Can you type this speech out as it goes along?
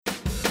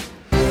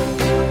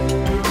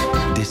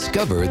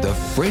Discover the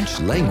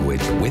French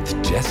language with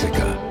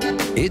Jessica.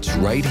 It's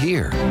right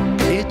here.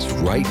 It's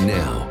right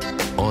now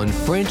on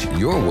French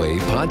Your Way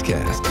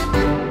podcast.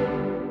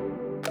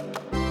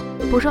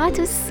 Bonjour à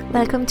tous.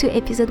 Welcome to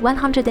episode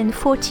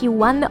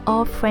 141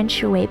 of French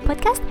Your Way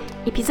podcast,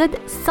 episode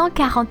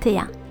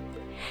 141.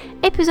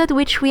 Episode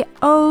which we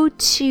owe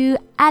to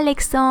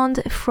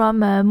Alexandre from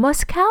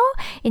Moscow,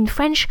 in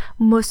French,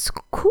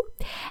 Moscou.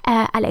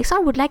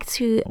 Alexandre would like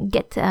to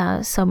get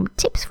some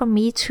tips from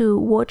me to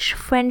watch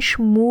French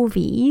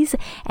movies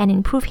and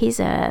improve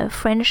his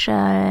French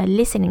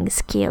listening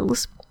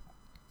skills.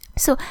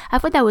 So I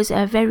thought that was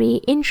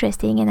very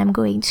interesting, and I'm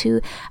going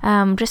to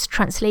just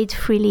translate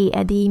freely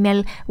the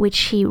email which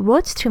he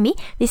wrote to me.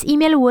 This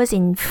email was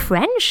in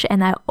French,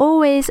 and I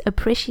always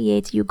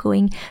appreciate you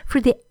going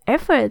through the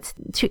effort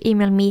to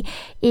email me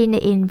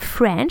in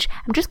French.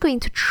 I'm just going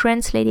to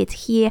translate it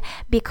here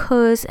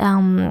because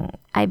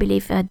I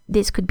believe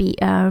this could be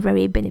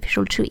very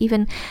beneficial to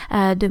even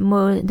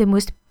the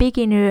most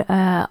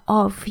beginner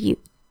of you.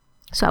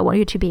 So I want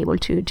you to be able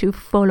to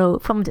follow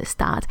from the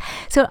start.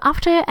 So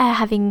after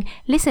having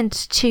listened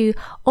to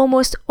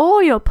almost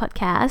all your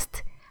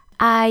podcasts,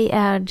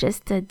 I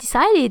just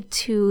decided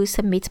to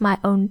submit my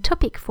own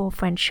topic for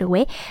French Your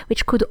Way,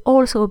 which could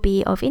also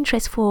be of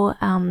interest for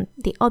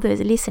the other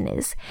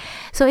listeners.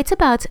 So it's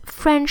about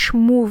French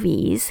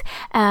movies.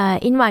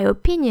 In my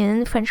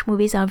opinion, French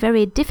movies are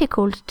very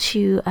difficult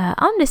to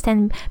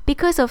understand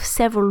because of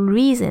several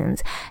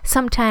reasons.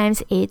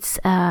 Sometimes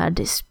it's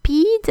the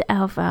speed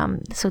of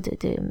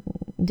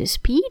the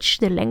speech,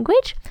 the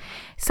language.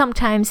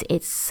 Sometimes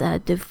it's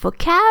the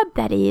vocab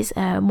that is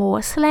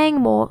more slang,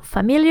 more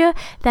familiar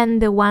than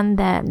the one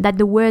that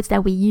the words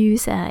that we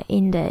use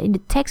in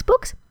the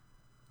textbooks,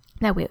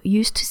 that we're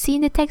used to see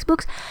in the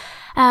textbooks.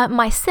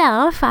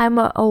 Myself, I'm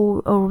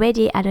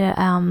already at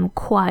a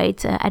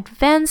quite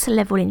advanced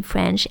level in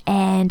French,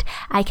 and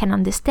I can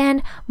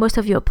understand most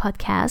of your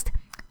podcast.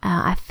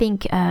 I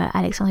think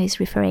Alexandre is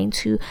referring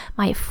to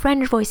my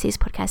French Voices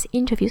podcast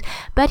interviews,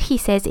 but he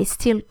says it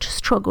still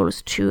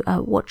struggles to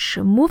watch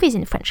movies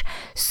in French.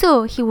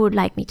 So he would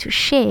like me to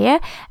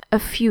share a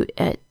few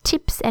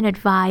tips and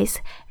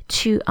advice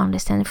to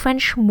understand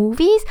French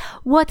movies.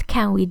 What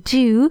can we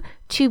do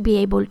to be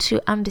able to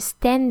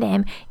understand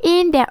them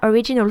in their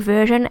original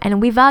version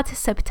and without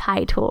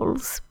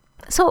subtitles?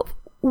 So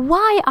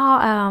why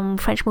are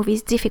French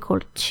movies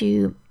difficult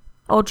to,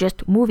 or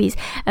just movies,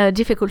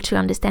 difficult to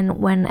understand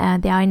when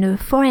they are in a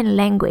foreign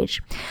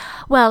language?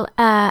 Well,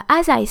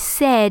 as I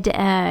said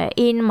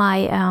in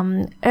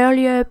my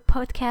earlier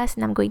podcast,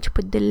 and I'm going to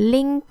put the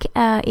link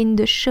in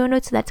the show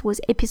notes, that was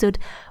episode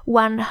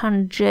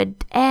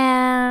 100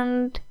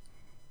 and...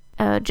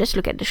 just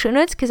look at the show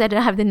notes because I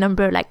don't have the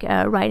number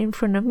right in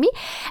front of me.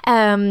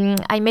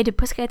 I made a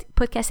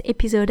podcast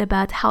episode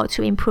about how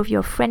to improve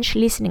your French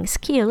listening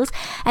skills,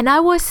 and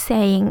I was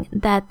saying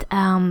that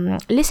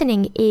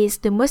listening is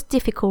the most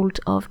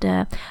difficult of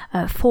the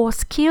 4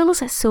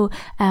 skills. So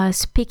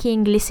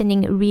speaking,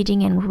 listening,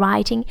 reading, and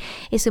writing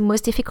is the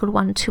most difficult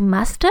one to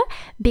master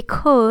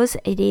because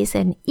it is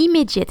an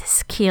immediate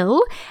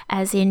skill,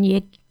 as in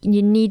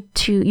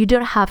you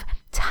don't have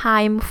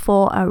time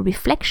for a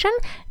reflection,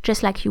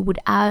 just like you would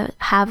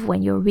have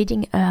when you're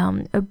reading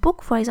a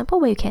book, for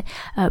example, where you can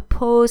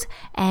pause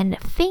and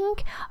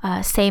think.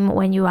 Same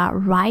when you are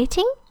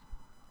writing.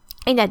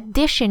 In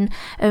addition,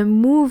 a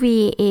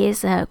movie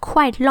is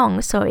quite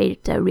long, so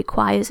it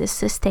requires a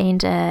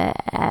sustained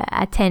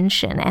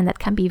attention, and that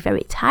can be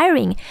very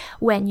tiring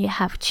when you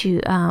have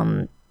to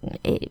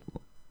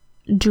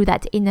do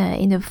that in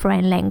a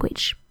foreign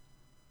language.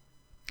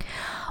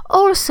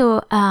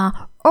 Also,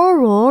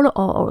 oral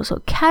or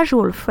also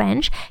casual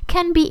French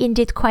can be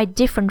indeed quite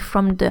different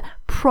from the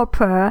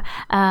proper,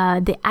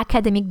 the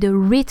academic, the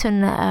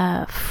written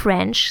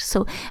French.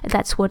 So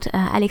that's what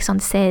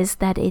Alexandre says,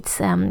 that it's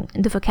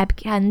the vocab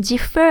can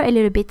differ a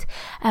little bit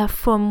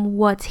from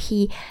what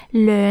he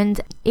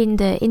learned in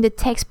the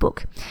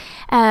textbook.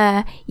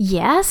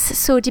 Yes,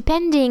 so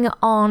depending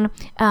on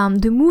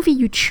the movie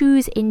you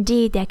choose,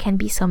 indeed there can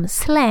be some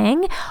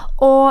slang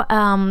or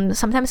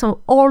sometimes some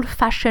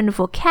old-fashioned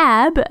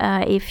vocab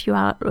if you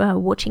are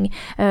watching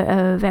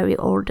a very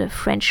old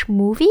French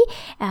movie.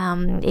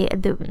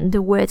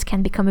 The words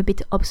can become a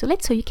bit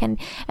obsolete, so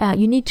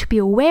you need to be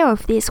aware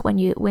of this when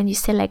you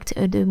select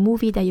the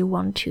movie that you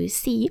want to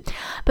see.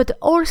 But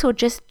also,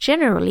 just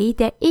generally,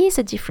 there is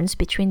a difference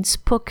between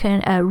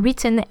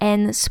written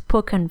and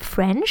spoken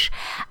French,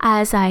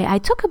 as I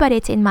talk about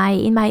it in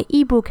my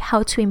ebook,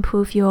 How to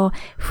Improve Your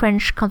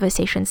French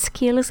Conversation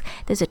Skills.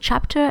 There's a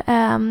chapter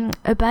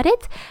about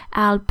it.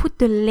 I'll put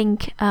the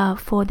link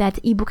for that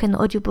ebook and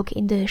audiobook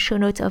in the show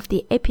notes of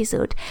the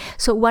episode.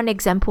 So one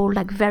example,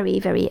 very,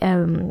 very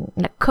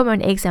common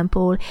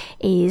example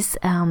is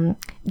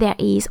there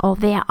is or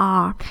there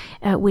are,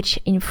 which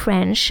in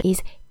French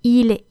is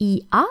il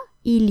y a,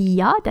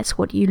 that's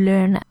what you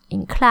learn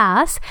in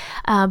class,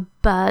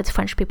 but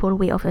French people,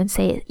 we often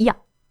say ya.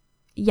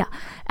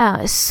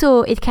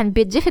 So it can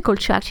be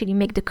difficult to actually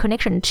make the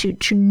connection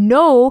to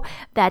know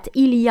that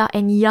Ilya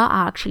and Ya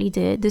are actually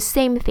the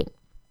same thing.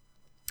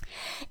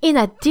 In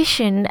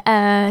addition,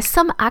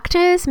 some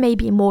actors may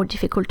be more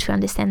difficult to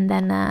understand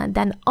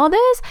than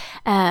others.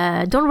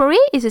 Don't worry,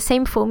 it's the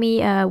same for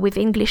me with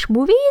English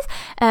movies.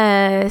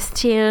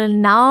 Still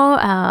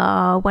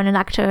now, when an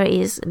actor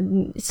is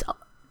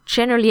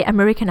generally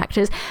American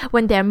actors,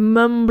 when they're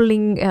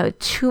mumbling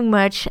too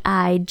much,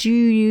 I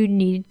do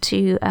need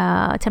to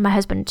tell my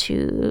husband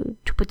to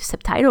put the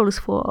subtitles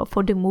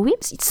for the movie.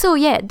 So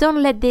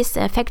don't let this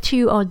affect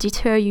you or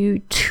deter you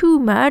too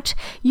much.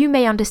 You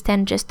may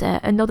understand just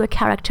another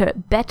character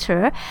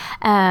better,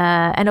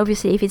 and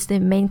obviously if it's the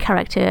main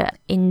character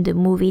in the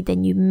movie,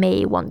 then you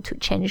may want to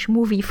change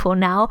movie for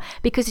now,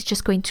 because it's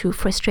just going to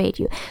frustrate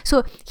you.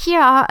 So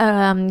here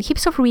are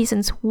heaps of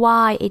reasons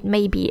why it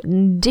may be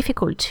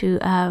difficult to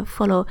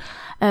follow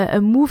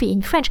a movie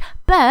in French,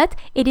 but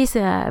it is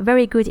a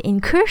very good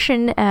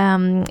incursion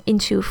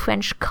into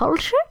French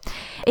culture.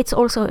 It's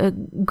also a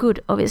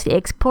good, obviously,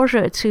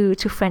 exposure to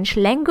French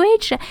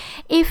language.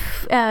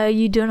 If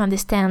you don't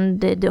understand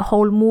the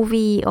whole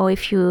movie, or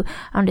if you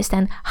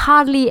understand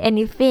hardly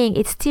anything,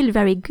 it's still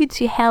very good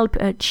to help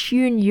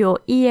tune your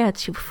ear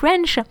to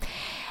French.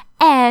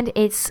 And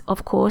it's,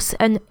 of course,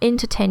 an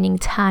entertaining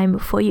time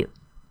for you.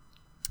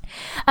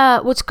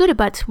 What's good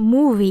about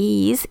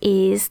movies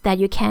is that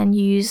you can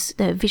use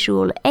the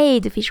visual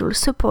aid, the visual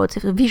support,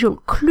 the visual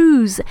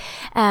clues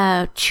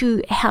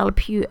to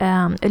help you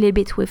a little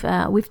bit with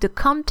the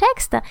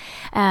context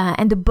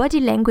and the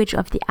body language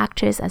of the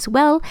actors as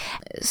well.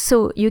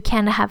 So you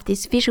can have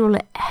this visual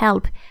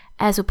help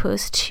as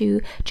opposed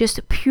to just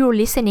pure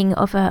listening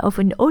of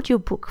an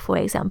audiobook, for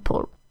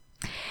example.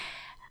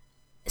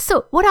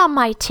 So, what are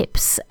my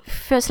tips?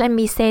 First, let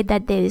me say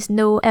that there is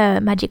no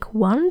magic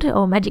wand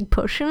or magic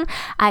potion.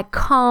 I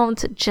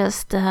can't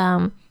just,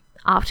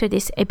 after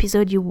this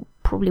episode, you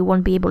probably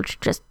won't be able to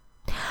just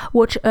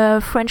watch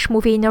a French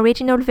movie in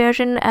original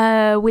version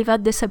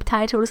without the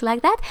subtitles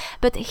like that.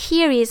 But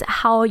here is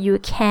how you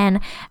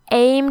can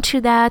aim to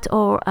that,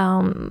 or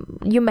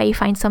you may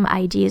find some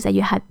ideas that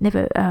you had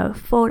never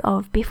thought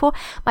of before.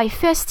 My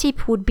first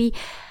tip would be,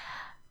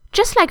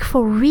 just like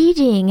for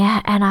reading,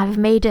 and I've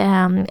made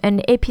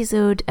an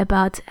episode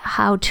about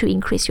how to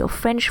increase your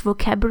French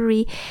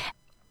vocabulary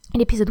in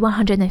episode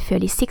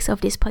 136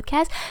 of this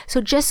podcast. So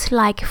just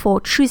like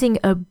for choosing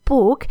a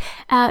book,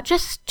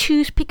 just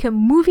choose, pick a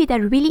movie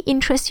that really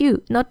interests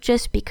you, not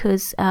just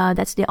because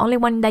that's the only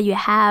one that you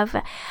have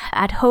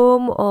at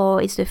home,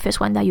 or it's the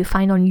first one that you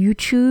find on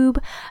YouTube.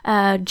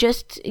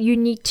 Just, you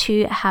need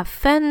to have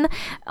fun.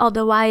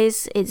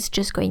 Otherwise, it's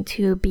just going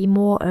to be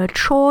more a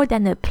chore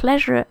than a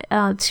pleasure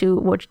to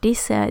watch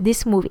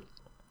this movie.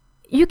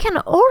 You can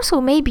also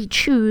maybe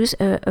choose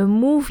a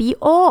movie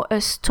or a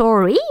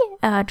story,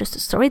 just a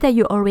story that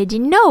you already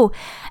know.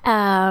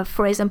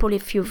 For example,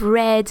 if you've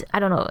read, I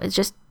don't know, it's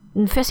just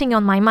first thing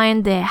on my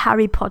mind, the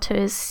Harry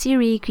Potter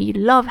series. You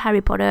love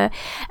Harry Potter.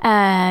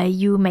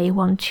 You may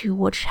want to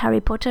watch Harry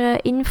Potter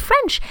in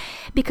French,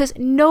 because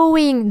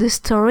knowing the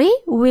story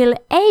will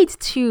aid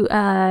to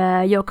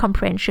your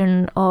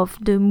comprehension of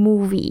the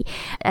movie,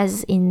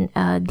 as in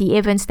the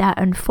events that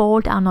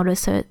unfold are not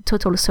a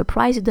total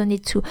surprise. You don't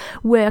need to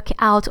work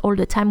out all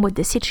the time what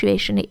the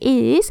situation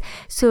is.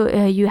 So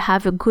you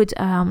have a good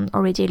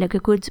already like a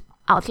good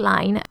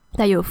outline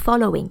that you're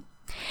following.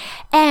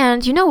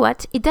 And you know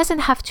what? It doesn't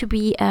have to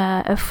be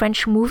a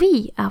French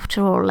movie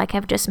after all. Like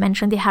I've just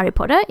mentioned, the Harry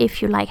Potter.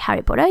 If you like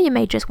Harry Potter, you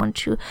may just want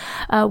to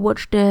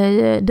watch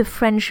the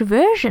French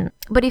version.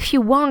 But if you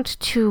want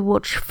to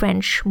watch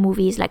French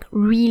movies, like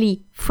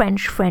really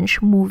French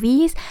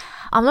movies,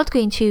 I'm not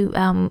going to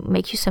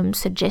make you some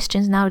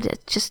suggestions now.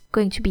 That's just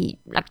going to be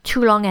like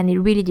too long, and it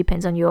really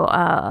depends on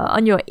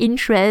your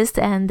interest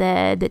and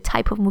the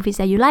type of movies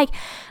that you like.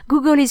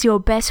 Google is your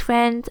best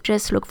friend.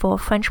 Just look for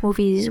French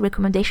movies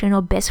recommendation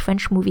or best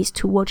French movies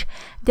to watch.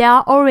 There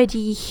are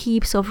already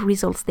heaps of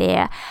results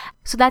there.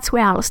 So that's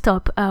where I'll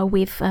stop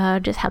with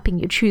just helping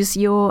you choose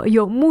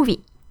your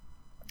movie.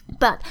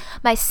 But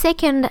my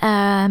second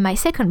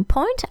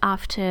point,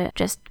 after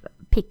just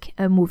pick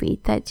a movie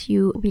that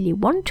you really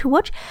want to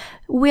watch,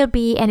 will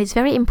be, and it's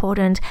very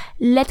important,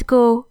 let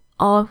go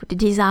of the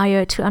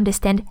desire to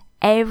understand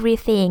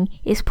everything.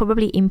 Is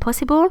probably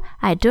impossible.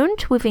 I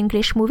don't with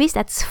English movies.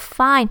 That's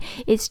fine.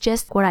 It's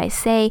just what I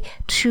say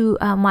to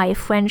my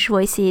French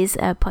Voices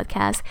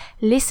podcast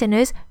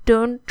listeners.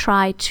 Don't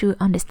try to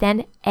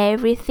understand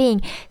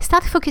everything.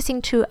 Start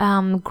focusing to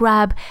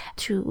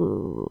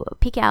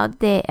pick out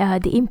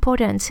the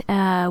important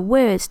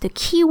words, the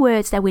key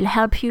words that will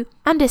help you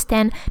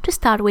understand, to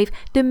start with,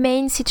 the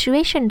main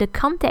situation, the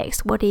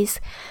context. What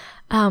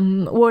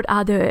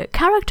are the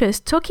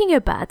characters talking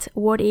about?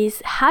 What is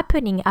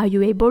happening? Are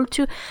you able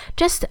to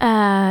just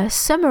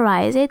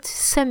summarize it,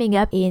 summing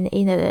up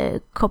in a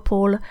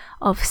couple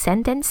of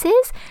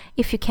sentences?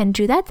 If you can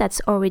do that,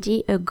 that's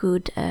already a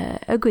good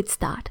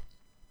start.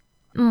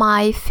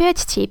 My third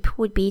tip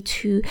would be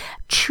to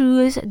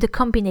choose the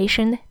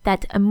combination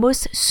that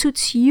most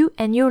suits you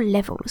and your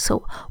level.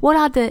 So what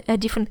are the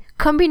different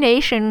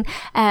combinations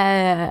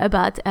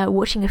about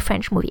watching a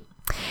French movie?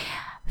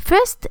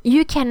 First,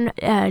 you can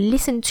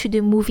listen to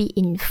the movie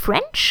in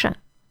French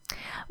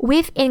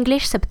with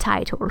English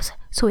subtitles.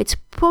 So it's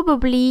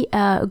probably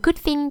a good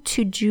thing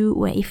to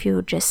do if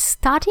you're just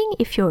starting,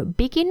 if you're a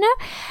beginner.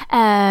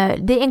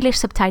 The English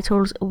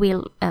subtitles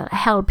will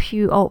help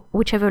you, or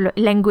whichever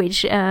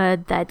language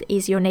that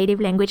is your native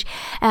language,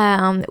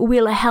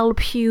 will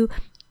help you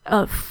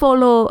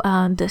follow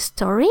the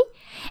story.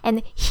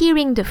 And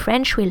hearing the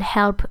French will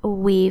help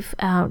with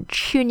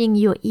tuning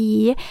your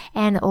ear,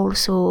 and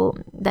also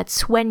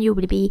that's when you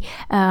will be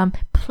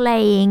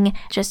playing,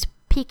 just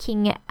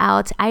picking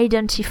out,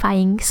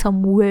 identifying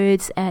some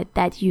words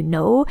that you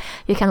know.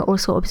 You can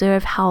also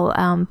observe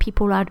how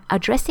people are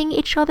addressing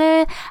each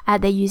other. Are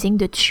they using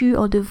the tu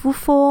or the vous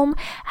form?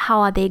 How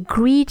are they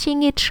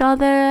greeting each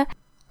other?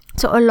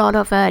 So a lot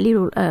of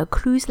little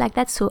clues like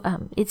that. So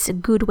it's a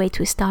good way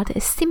to start.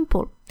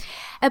 Simple.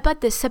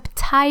 About the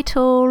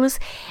subtitles,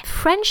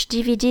 French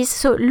DVDs.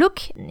 So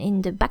look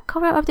in the back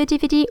cover of the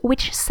DVD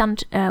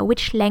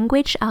which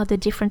language are the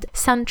different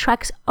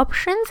soundtracks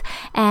options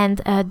and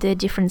the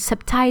different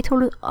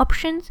subtitle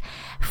options.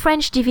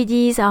 French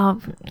DVDs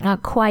are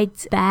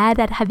quite bad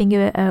at having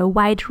a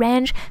wide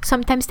range.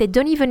 Sometimes they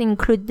don't even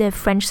include the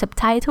French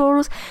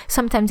subtitles.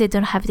 Sometimes they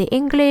don't have the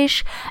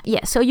English.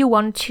 Yeah, so you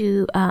want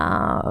to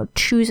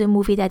choose a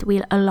movie that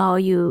will allow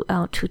you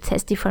to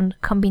test different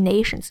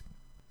combinations.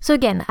 So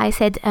again, I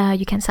said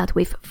you can start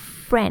with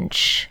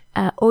French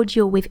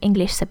audio with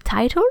English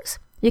subtitles.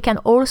 You can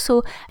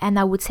also, and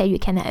I would say you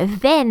can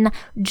then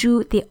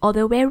do the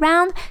other way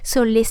around.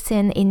 So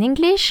listen in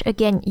English.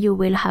 Again, you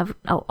will have,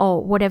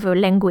 or whatever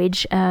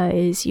language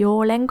is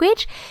your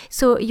language.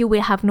 So you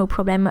will have no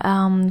problem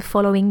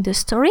following the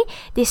story.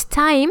 This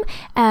time,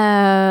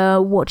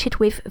 watch it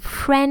with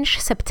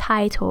French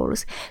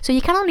subtitles. So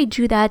you can only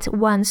do that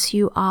once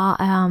you are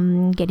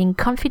getting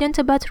confident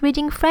about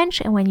reading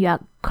French, and when you are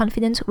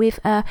confident with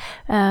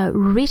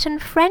written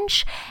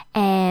French,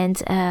 and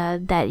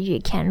that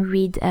you can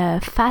read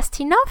fast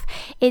enough.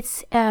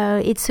 It's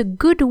a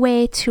good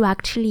way to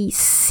actually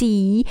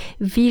see,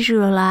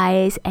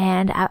 visualize,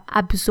 and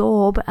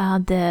absorb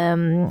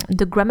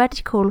the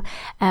grammatical,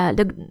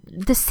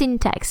 the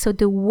syntax, so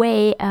the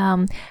way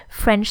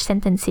French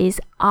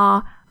sentences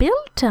are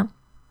built.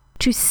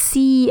 To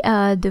see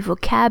the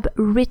vocab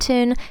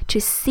written, to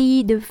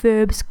see the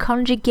verbs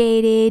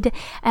conjugated.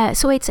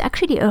 So it's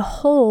actually a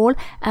whole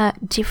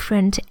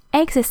different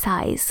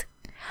exercise.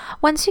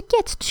 Once you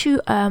get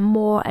to a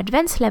more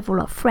advanced level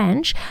of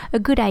French, a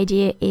good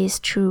idea is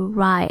to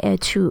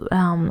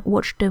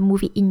watch the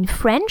movie in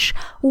French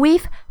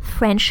with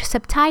French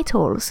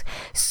subtitles.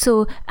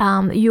 So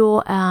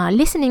your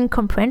listening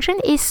comprehension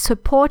is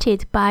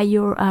supported by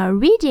your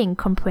reading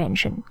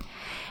comprehension.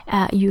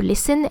 You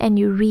listen and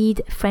you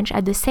read French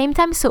at the same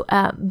time. So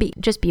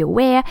just be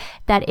aware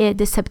that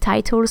the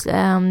subtitles,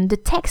 the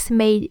text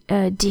may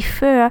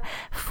differ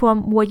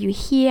from what you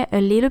hear a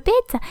little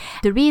bit.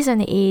 The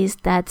reason is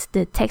that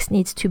the text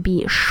needs to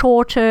be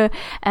shorter,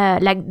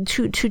 like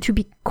to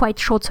be quite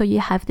short, so you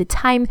have the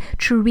time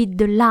to read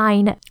the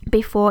line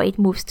before it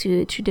moves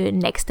to the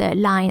next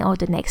line or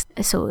the next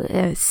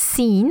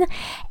scene.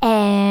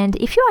 And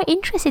if you are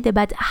interested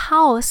about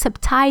how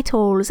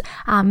subtitles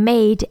are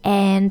made,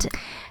 and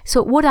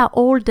so what are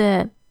all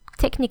the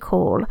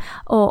technical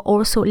or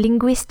also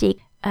linguistic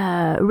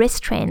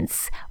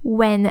restraints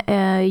when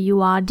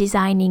you are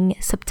designing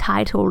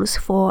subtitles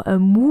for a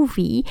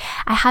movie,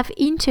 I have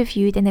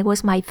interviewed, and it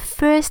was my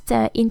first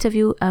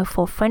interview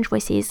for French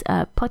Voices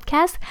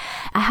podcast.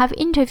 I have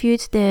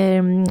interviewed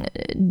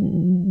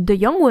the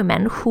young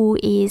woman who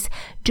is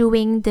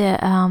doing the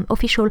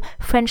official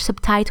French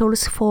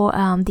subtitles for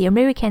the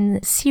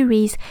American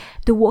series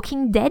The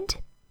Walking Dead.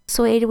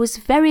 So it was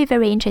very,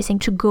 very interesting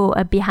to go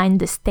behind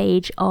the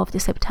stage of the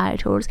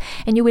subtitles,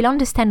 and you will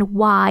understand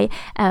why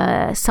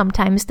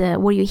sometimes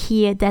what you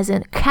hear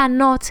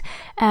cannot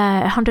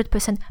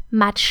 100%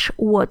 match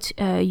what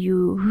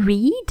you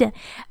read,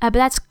 but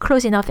that's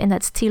close enough, and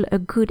that's still a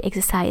good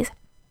exercise.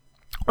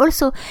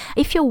 Also,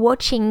 if you're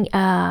watching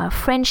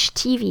French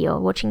TV or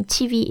watching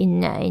TV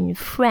in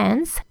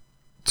France,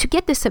 to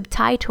get the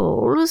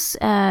subtitles,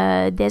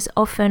 there's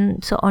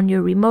often, so on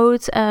your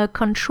remote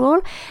control,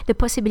 the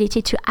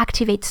possibility to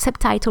activate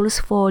subtitles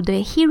for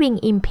the hearing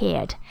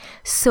impaired.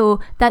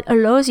 So that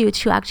allows you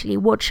to actually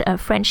watch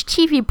French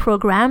TV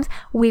programs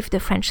with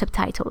the French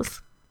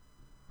subtitles.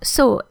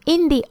 So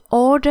in the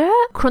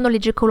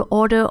chronological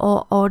order,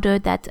 or order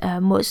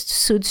that most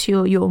suits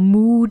your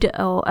mood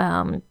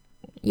or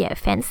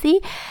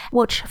fancy,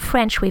 watch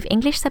French with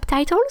English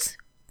subtitles,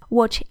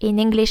 watch in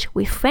English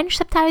with French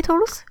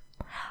subtitles,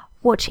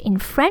 watch in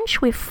French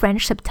with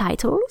French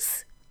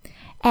subtitles,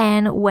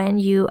 And when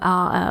you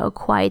are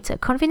quite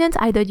confident,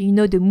 either you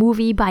know the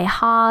movie by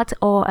heart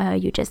or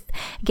you just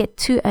get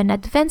to an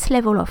advanced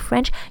level of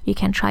French, you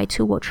can try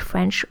to watch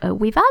French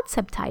without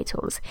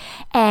subtitles.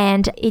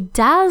 And it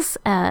does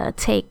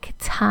take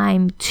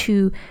time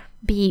to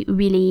be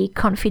really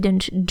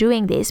confident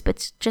doing this,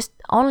 but just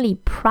only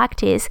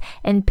practice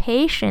and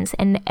patience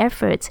and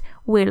effort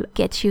will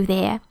get you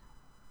there.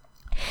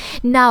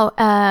 Now,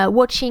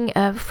 watching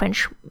a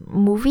French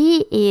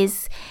movie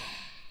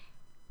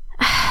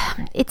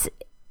it's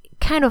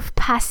kind of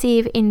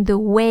passive in the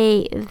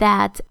way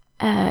that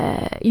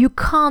you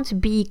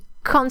can't be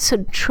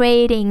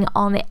concentrating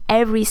on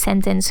every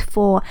sentence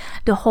for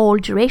the whole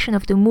duration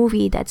of the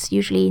movie. That's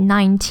usually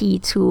 90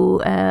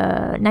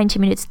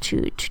 minutes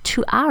to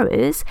 2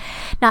 hours.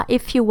 Now,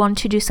 if you want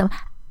to do some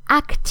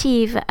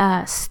active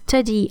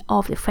study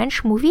of the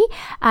French movie,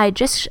 I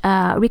just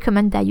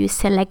recommend that you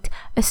select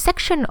a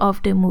section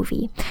of the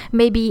movie,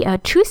 maybe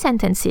 2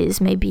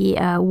 sentences, maybe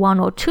 1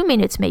 or 2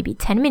 minutes, maybe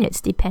 10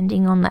 minutes,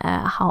 depending on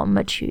how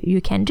much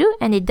you can do,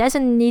 and it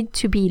doesn't need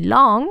to be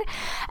long.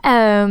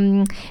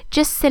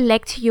 Just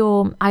select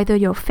either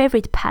your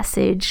favorite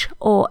passage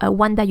or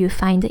one that you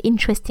find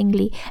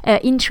interesting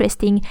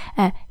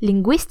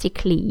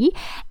linguistically,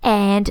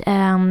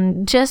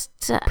 and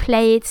just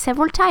play it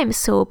several times.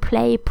 So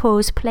play,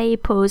 pause,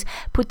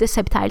 put the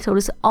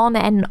subtitles on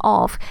and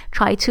off,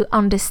 try to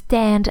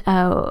understand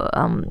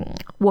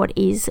what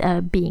is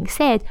being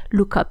said,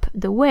 look up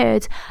the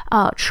words,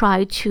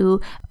 try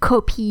to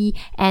copy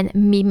and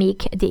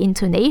mimic the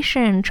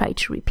intonation, try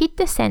to repeat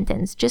the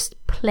sentence, just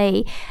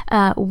play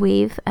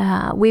with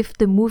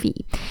the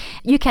movie.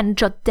 You can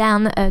jot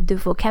down the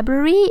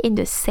vocabulary in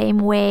the same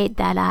way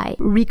that I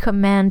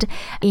recommend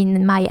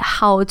in my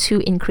How to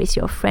Increase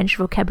Your French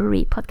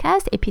Vocabulary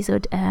podcast,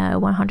 episode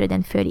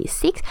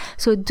 136.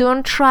 So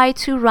don't try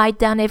to write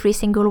down every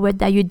single word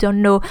that you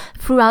don't know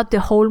throughout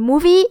the whole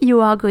movie. You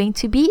are going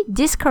to be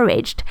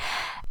discouraged.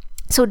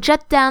 So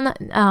jot down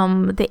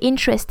the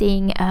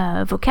interesting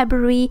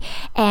vocabulary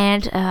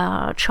and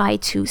try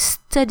to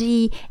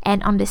study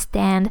and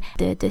understand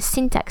the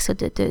syntax, so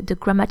the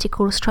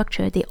grammatical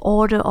structure, the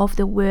order of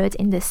the words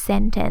in the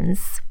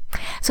sentence.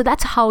 So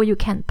that's how you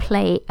can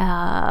play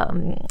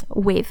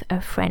with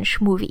a French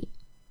movie.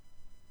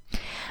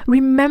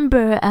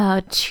 Remember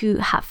to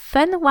have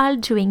fun while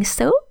doing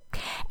so.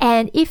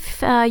 And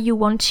if you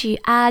want to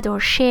add or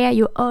share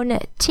your own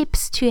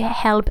tips to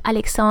help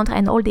Alexandre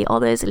and all the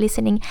others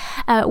listening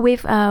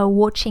with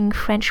watching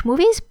French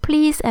movies,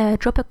 please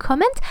drop a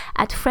comment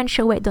at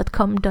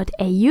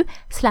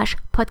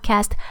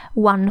frenchyourway.com.au/podcast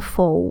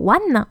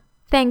 141.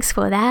 Thanks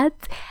for that.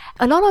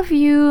 A lot of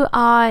you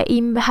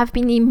have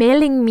been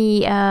emailing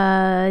me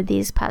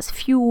these past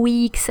few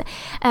weeks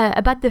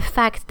about the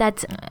fact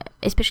that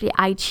especially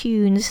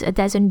iTunes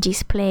doesn't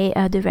display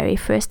the very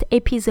first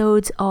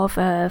episodes of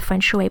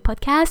French Your Way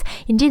podcast.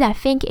 Indeed, I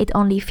think it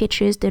only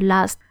features the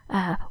last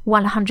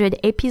 100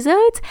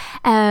 episodes.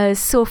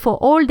 So for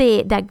all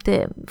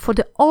for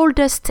the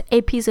oldest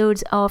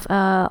episodes of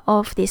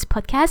this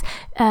podcast,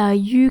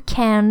 you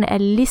can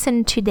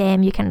listen to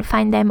them. You can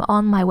find them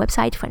on my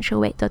website,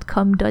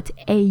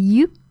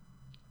 frenchyourway.com.au.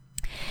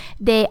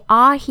 They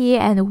are here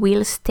and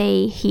will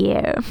stay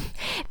here.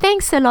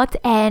 Thanks a lot,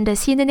 and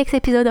see you in the next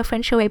episode of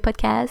French Your Way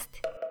podcast.